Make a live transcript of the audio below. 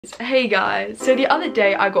Hey guys, so the other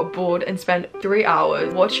day I got bored and spent 3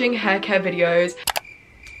 hours watching hair care videos,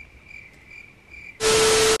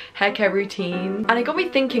 hair care routine, and it got me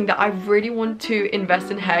thinking that I really want to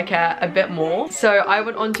invest in hair care a bit more. So I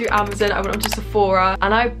went onto Amazon, I went onto Sephora,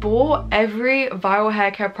 and I bought every viral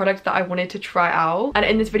hair care product that I wanted to try out. And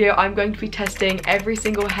in this video I'm going to be testing every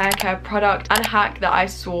single hair care product and hack that I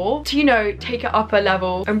saw to, you know, take it up a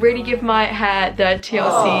level and really give my hair the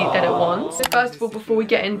TLC that it wants. So first of all, before we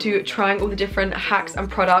get into trying all the different hacks and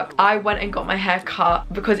products, I went and got my hair cut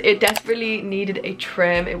because it desperately needed a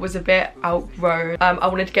trim. It was a bit outgrown. I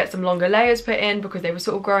wanted to get some longer layers put in because they were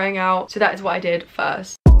sort of growing out. So that is what I did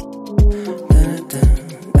first.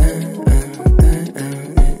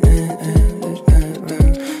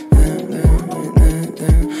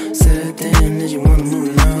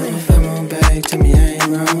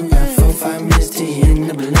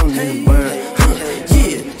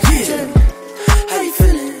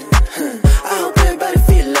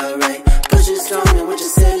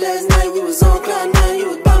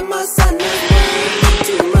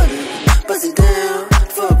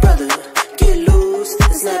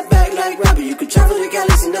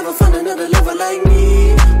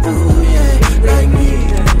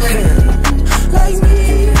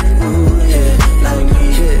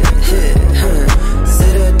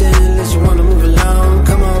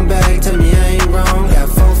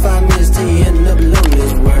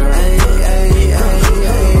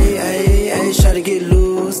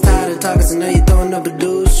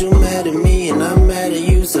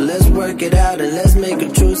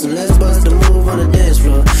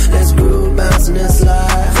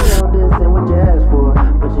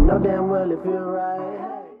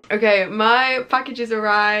 Okay, my packages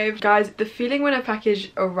arrived. Guys, the feeling when a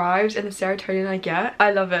package arrives and the serotonin I get,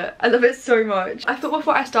 I love it. I love it so much. I thought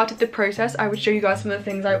before I started the process, I would show you guys some of the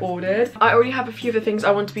things I ordered. I already have a few of the things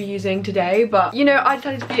I want to be using today, but you know, I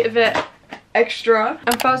decided to be a bit extra.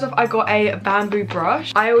 And first off, I got a bamboo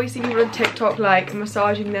brush. I always see people on TikTok like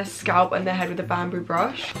massaging their scalp and their head with a bamboo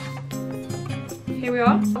brush. Here we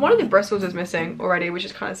are. One of the bristles is missing already, which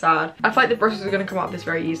is kind of sad. I feel like the bristles are going to come up this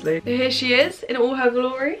very easily. Here she is in all her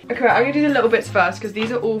glory. Okay, I'm going to do the little bits first because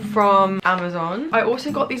these are all from Amazon. I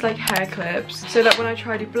also got these like hair clips so that when I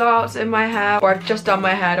try to do blowouts in my hair, or I've just done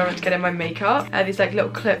my hair, I don't want to get in my makeup, these like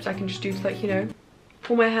little clips I can just do to like, you know,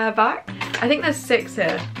 pull my hair back. I think there's 6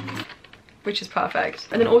 here, which is perfect.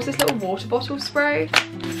 And then also this little water bottle spray.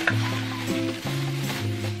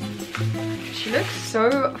 She looks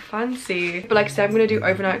so fancy. But like I said, I'm gonna do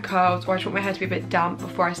overnight curls, or I just want my hair to be a bit damp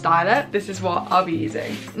before I style it. This is what I'll be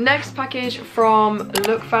using. Next package from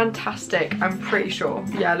Look Fantastic, I'm pretty sure.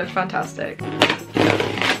 Yeah, Look Fantastic.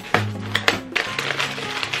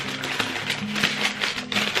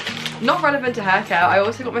 Not relevant to hair care, I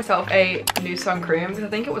also got myself a new sun cream because I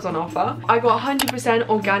think it was on offer. I got 100%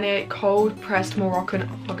 organic cold pressed Moroccan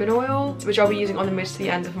argan oil, which I'll be using on the mids to the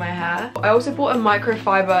ends of my hair. I also bought a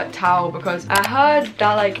microfibre towel because I heard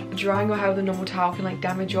that like drying your hair with a normal towel can like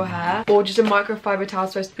damage your hair, or just a microfibre towel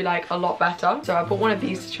is supposed to be like a lot better. So I bought one of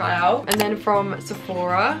these to try out. And then from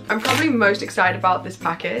Sephora, I'm probably most excited about this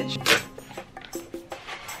package.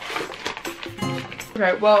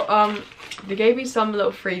 Okay, well, they gave me some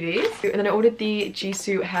little freebies, and then I ordered the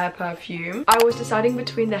Jisoo hair perfume. I was deciding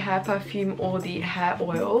between the hair perfume or the hair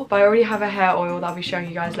oil, but I already have a hair oil that I'll be showing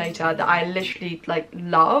you guys later that I literally like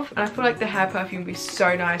love, and I feel like the hair perfume would be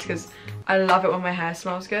so nice because I love it when my hair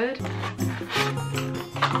smells good.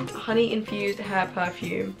 Honey infused hair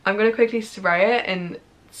perfume. I'm gonna quickly spray it and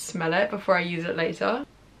smell it before I use it later.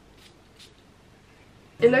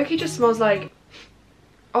 It low-key just smells like,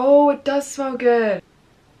 oh, it does smell good.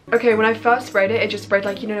 Okay, when I first sprayed it, it just sprayed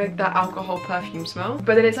like, you know, like that alcohol perfume smell.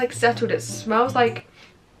 But then it's like settled, it smells like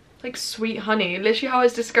sweet honey, literally how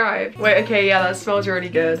it's described. Wait, okay, yeah, that smells really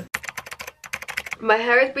good. My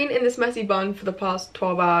hair has been in this messy bun for the past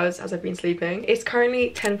 12 hours as I've been sleeping. It's currently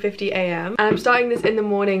 10:50 AM and I'm starting this in the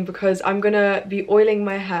morning because I'm gonna be oiling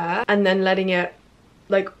my hair and then letting it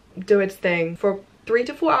like do its thing for 3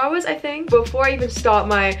 to 4 hours, I think, before I even start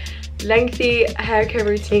my lengthy hair care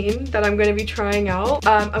routine that I'm going to be trying out.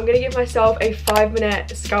 I'm going to give myself a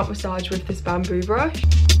 5-minute scalp massage with this bamboo brush.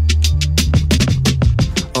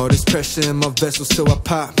 All this pressure in my vessel, so I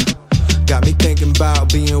pop. got me thinking about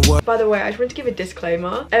being what. By the way, I just wanted to give a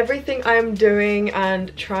disclaimer. Everything I am doing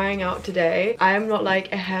and trying out today, I am not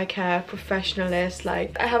like a hair care professionalist.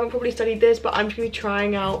 Like, I haven't probably studied this, but I'm just gonna be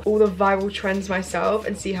trying out all the viral trends myself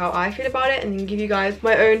and see how I feel about it, and then give you guys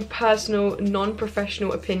my own personal,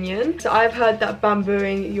 non-professional opinion. So I've heard that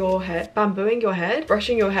bambooing your head,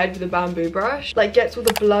 brushing your head with a bamboo brush, like gets all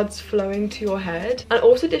the bloods flowing to your head and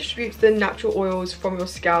also distributes the natural oils from your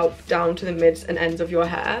scalp down to the mids and ends of your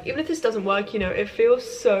hair. Even if this doesn't work, you know, it feels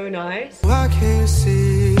so nice. I can't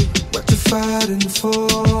see what you're fighting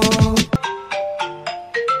for.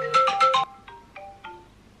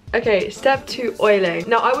 Okay, step 2, oiling.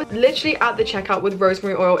 Now, I was literally at the checkout with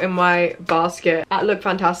rosemary oil in my basket at Look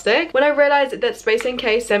Fantastic when I realized that Space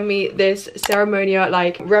NK sent me this Ceremonia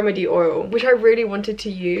like remedy oil, which I really wanted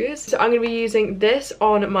to use. So I'm gonna be using this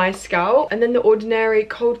on my scalp, and then the ordinary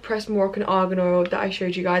cold pressed Moroccan argan oil that I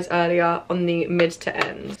showed you guys earlier on the mid to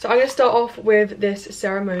end. So I'm gonna start off with this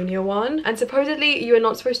Ceremonia one, and supposedly you are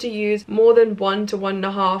not supposed to use more than 1 to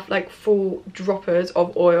 1.5 like full droppers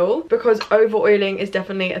of oil, because over oiling is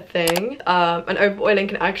definitely a thing, and over oiling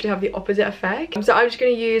can actually have the opposite effect. So I'm just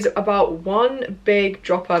going to use about 1 big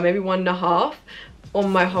dropper, maybe 1.5 on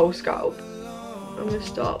my whole scalp. I'm going to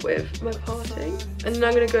start with my parting, and then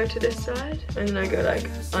I'm going to go to this side, and then I go like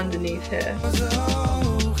underneath here.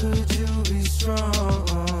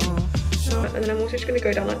 And then I'm also just going to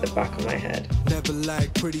go down like the back of my head.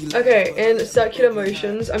 Okay, in circular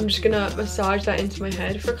motions, I'm just going to massage that into my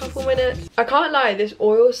head for a couple minutes. I can't lie, this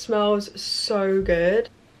oil smells so good.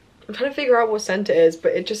 I'm trying to figure out what scent it is,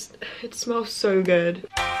 but it smells so good.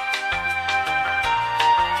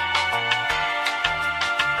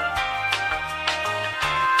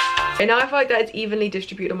 Okay, now I feel like that it's evenly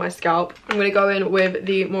distributed on my scalp. I'm going to go in with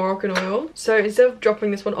the Moroccan oil. So instead of dropping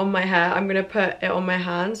this one on my hair, I'm going to put it on my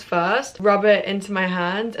hands first, rub it into my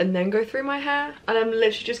hands, and then go through my hair. And I'm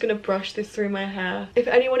literally just going to brush this through my hair. If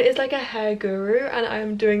anyone is like a hair guru and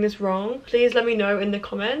I'm doing this wrong, please let me know in the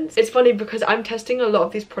comments. It's funny because I'm testing a lot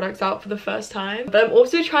of these products out for the first time, but I'm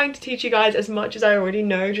also trying to teach you guys as much as I already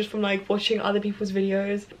know just from like watching other people's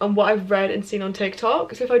videos and what I've read and seen on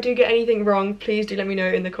TikTok. So if I do get anything wrong, please do let me know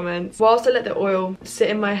in the comments. Whilst I let the oil sit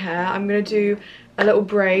in my hair, I'm gonna do a little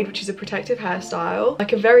braid, which is a protective hairstyle,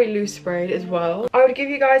 like a very loose braid as well. I would give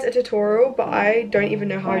you guys a tutorial, but I don't even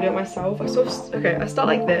know how I do it myself. I start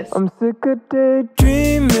like this. I'm sick of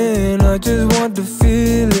daydreaming, I just want the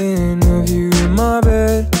feeling of you in my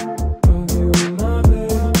bed.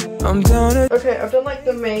 I'm down it. Okay, I've done like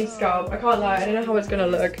the main scalp. I can't lie, I don't know how it's gonna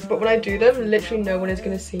look, but when I do them, literally no one is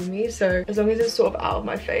gonna see me, so as long as it's sort of out of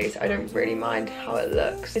my face, I don't really mind how it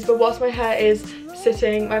looks. But whilst my hair is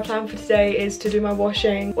sitting, my plan for today is to do my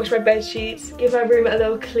washing, wash my bed sheets, give my room a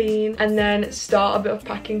little clean, and then start a bit of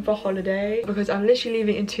packing for holiday, because I'm literally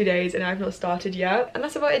leaving in 2 days and I've not started yet. And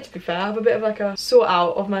that's about it, to be fair. I have a bit of like a sort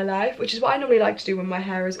out of my life, which is what I normally like to do when my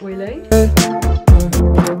hair is oiling.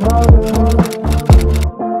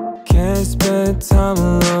 Spend time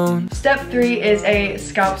alone. Step 3 is a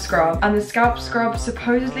scalp scrub, and the scalp scrub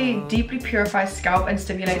supposedly deeply purifies scalp and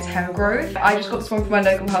stimulates hair growth. I just got this one from my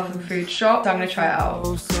local health and food shop, so I'm gonna try it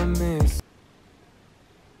out.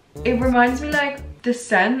 It reminds me like the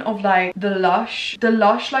scent of like the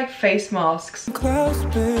Lush like face masks. Clouds,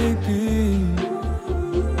 baby.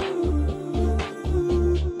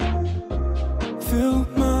 Fill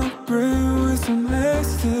my brain with some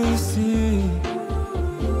ecstasy.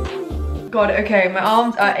 God, okay, my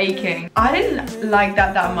arms are aching. I didn't like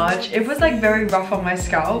that much. It was like very rough on my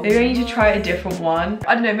scalp. Maybe I need to try a different one.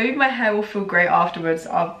 I don't know, maybe my hair will feel great afterwards.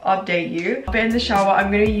 I'll update you. But in the shower,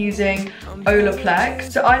 I'm gonna be using Olaplex.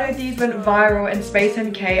 So I know these went viral, and Space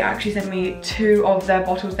NK actually sent me 2 of their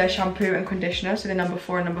bottles, their shampoo and conditioner, so the number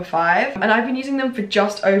 4 and number 5. And I've been using them for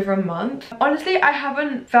just over a month. Honestly, I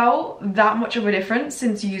haven't felt that much of a difference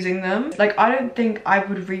since using them. Like, I don't think I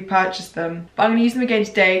would repurchase them. But I'm gonna use them again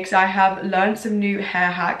today because I have learned some new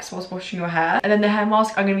hair hacks whilst washing your hair. And then the hair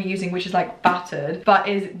mask I'm gonna be using, which is like battered, but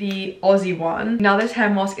is the Aussie one. Now this hair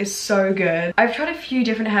mask is so good. I've tried a few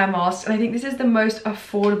different hair masks, and I think this is the most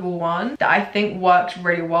affordable one that I think works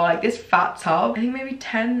really well. Like this fat tub, I think maybe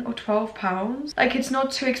 10 or 12 pounds. Like, it's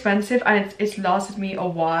not too expensive, and it's lasted me a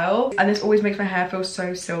while, and this always makes my hair feel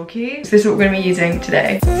so silky. So this is what we're gonna be using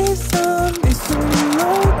today.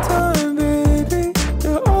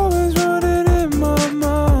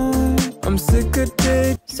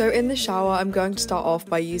 So So in the shower, I'm going to start off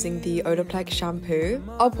by using the Olaplex shampoo.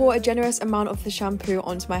 I'll pour a generous amount of the shampoo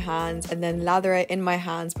onto my hands and then lather it in my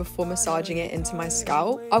hands before massaging it into my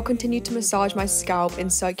scalp. I'll continue to massage my scalp in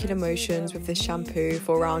circular motions with this shampoo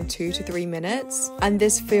for around 2 to 3 minutes. And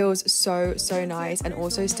this feels so nice and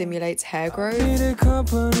also stimulates hair growth.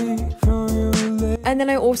 And then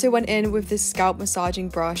I also went in with this scalp massaging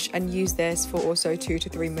brush and used this for also 2 to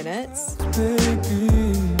 3 minutes.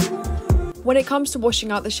 When it comes to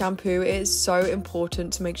washing out the shampoo, it is so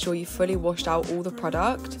important to make sure you fully washed out all the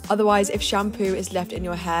product. Otherwise, if shampoo is left in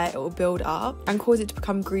your hair, it will build up and cause it to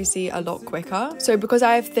become greasy a lot quicker. So because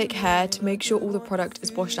I have thick hair, to make sure all the product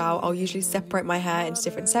is washed out, I'll usually separate my hair into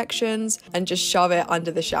different sections and just shove it under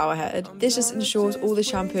the shower head. This just ensures all the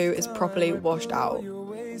shampoo is properly washed out.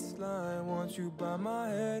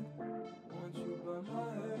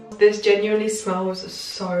 This genuinely smells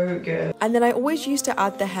so good. And then I always used to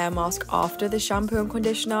add the hair mask after the shampoo and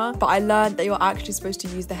conditioner, but I learned that you're actually supposed to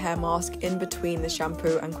use the hair mask in between the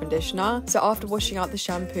shampoo and conditioner. So after washing out the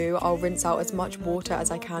shampoo, I'll rinse out as much water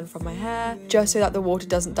as I can from my hair, just so that the water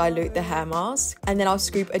doesn't dilute the hair mask. And then I'll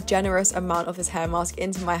scoop a generous amount of this hair mask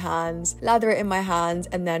into my hands, lather it in my hands,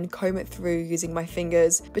 and then comb it through using my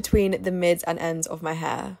fingers between the mids and ends of my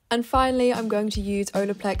hair. And finally, I'm going to use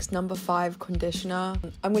Olaplex No. 5 conditioner.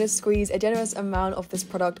 I'm going to squeeze a generous amount of this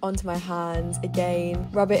product onto my hands, again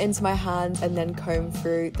rub it into my hands and then comb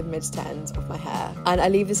through the mids to ends of my hair. And I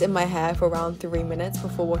leave this in my hair for around 3 minutes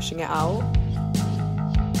before washing it out.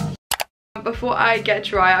 Before I get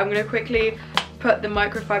dry, I'm going to quickly put the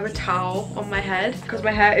microfibre towel on my head because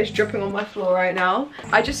my hair is dripping on my floor right now.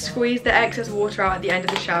 I just squeeze the excess water out at the end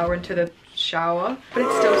of the shower into the shower, but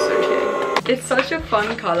it's still soaking. It's such a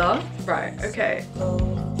fun colour. Right, okay.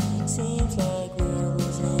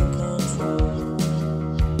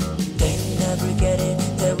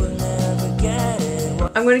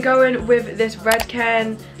 I'm going to go in with this Red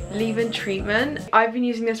Canon leave-in treatment. I've been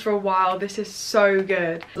using this for a while. This is so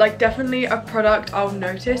good. Like, definitely a product I'll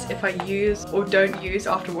notice if I use or don't use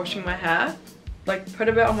after washing my hair. Like, put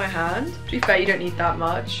a bit on my hand. To be fair, you don't need that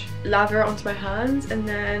much. Lather it onto my hands and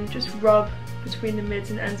then just rub between the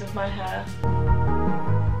mids and ends of my hair.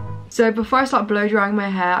 So before I start blow drying my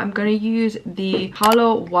hair, I'm going to use the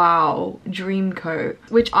Color Wow Dream Coat,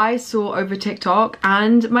 which I saw over TikTok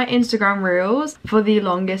and my Instagram reels for the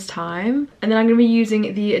longest time. And then I'm going to be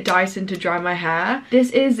using the Dyson to dry my hair.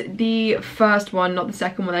 This is the first one, not the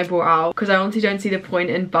second one I brought out, because I honestly don't see the point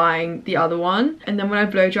in buying the other one. And then when I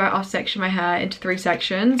blow dry, I'll section my hair into 3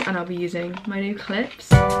 sections and I'll be using my new clips.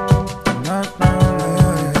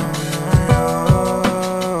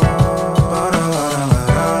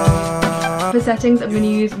 For settings, I'm going to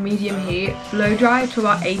use medium heat, blow dry to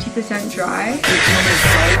about 80% dry.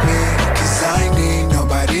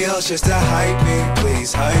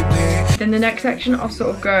 Then the next section, I'll sort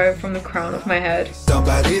of go from the crown of my head.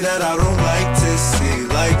 Somebody that I don't like to see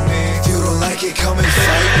like me. If you don't like it, come and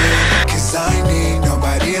fight me. Cause I need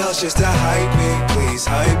nobody else just to hype me. Please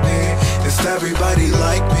hype me. If everybody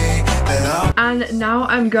like me, then I'll... And now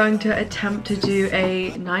I'm going to attempt to do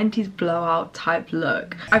a 90s blowout type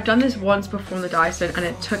look. I've done this once before on the Dyson and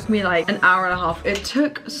it took me like an hour and a half. It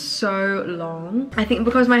took so long. I think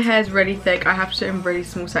because my hair is really thick, I have to do it in really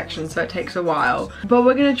small sections, so it takes a while. But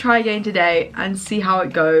we're gonna try again today and see how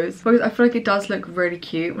it goes, because I feel like it does look really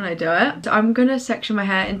cute when I do it. So I'm gonna section my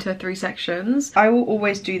hair into 3 sections. I will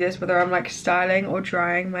always do this whether I'm like styling or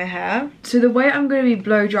drying my hair. So the way I'm gonna be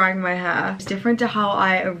blow drying my hair is different to how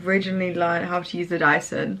I originally learned how to use the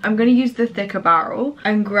Dyson. I'm gonna use the thicker barrel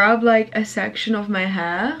and grab like a section of my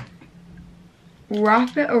hair,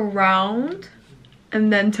 wrap it around,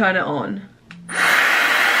 and then turn it on.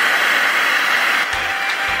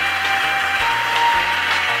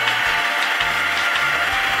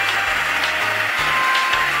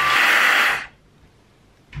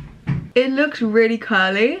 It looks really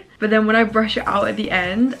curly, but then when I brush it out at the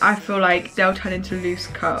end, I feel like they'll turn into loose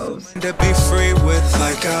curls. To be free with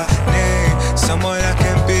like a name, someone I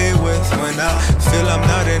can be with when I feel I'm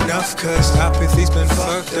not enough, cause apathy's been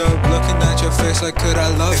fucked up. Looking at your face like, could I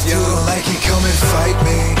love you? If you don't like it, come and fight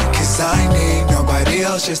me, cause I need nobody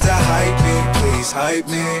else just to hype me. Please hype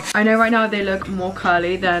me. I know right now they look more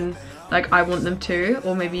curly than like I want them to,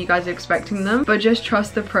 or maybe you guys are expecting them, but just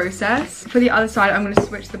trust the process. For the other side, I'm going to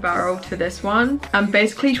switch the barrel to this one, and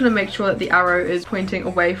basically you just want to make sure that the arrow is pointing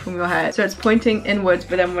away from your head, so it's pointing inwards,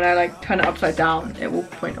 but then when I like turn it upside down, it will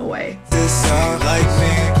point away.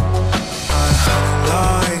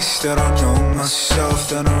 Still don't know myself,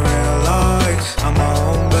 then I realize I'm my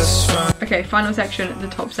own best friend. Okay, final section, the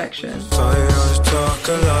top section. So you always talk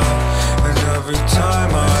a lot, and every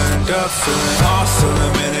time I end up feeling off for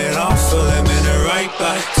a minute, off for a minute, right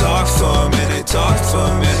back. Talk for a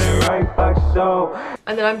minute, right back. So,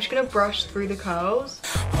 and then I'm just gonna brush through the curls.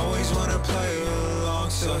 always wanna play along,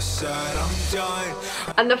 so sad I'm done.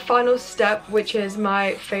 And the final step, which is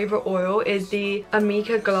my favorite oil, is the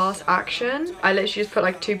amycheah Glass Action. I literally just put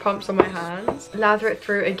like 2 pumps on my hands, lather it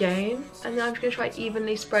through again, and then I'm just gonna try to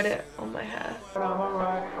evenly spread it on my hair.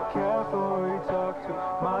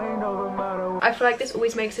 I feel like this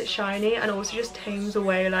always makes it shiny and also just tames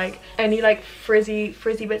away like any like frizzy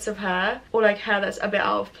bits of hair or like hair that's a bit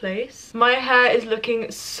out of place. My hair is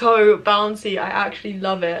looking so bouncy. I actually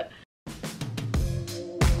love it.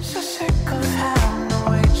 So sick of having to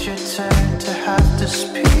wait your turn to have to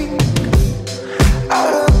speak.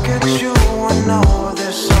 I look at you and know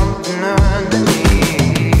there's something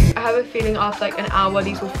underneath. I have a feeling after like an hour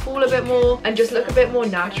these will fall a bit more and just look a bit more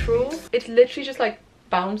natural. It's literally just like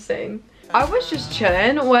bouncing. I was just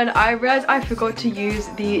chilling when I realized I forgot to use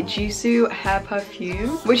the Jisoo hair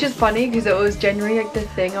perfume, which is funny because it was generally like the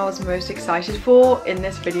thing I was most excited for in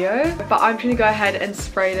this video. But I'm gonna go ahead and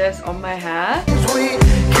spray this on my hair.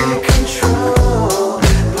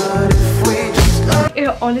 It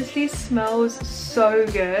honestly smells so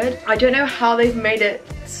good. I don't know how they've made it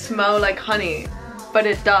smell like honey, but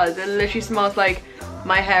it does. It literally smells like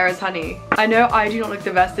my hair is honey. I know I do not look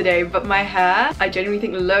the best today, but my hair I genuinely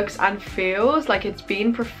think looks and feels like it's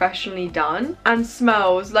been professionally done and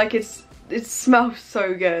smells like it smells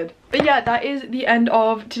so good. But yeah, that is the end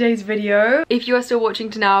of today's video. If you are still watching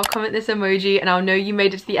to now, comment this emoji and I'll know you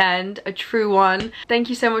made it to the end, a true one. Thank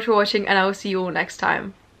you so much for watching and I will see you all next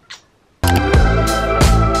time.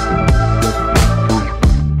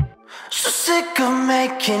 So sick of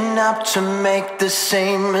making up to make the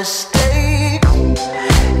same mistake.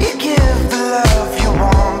 It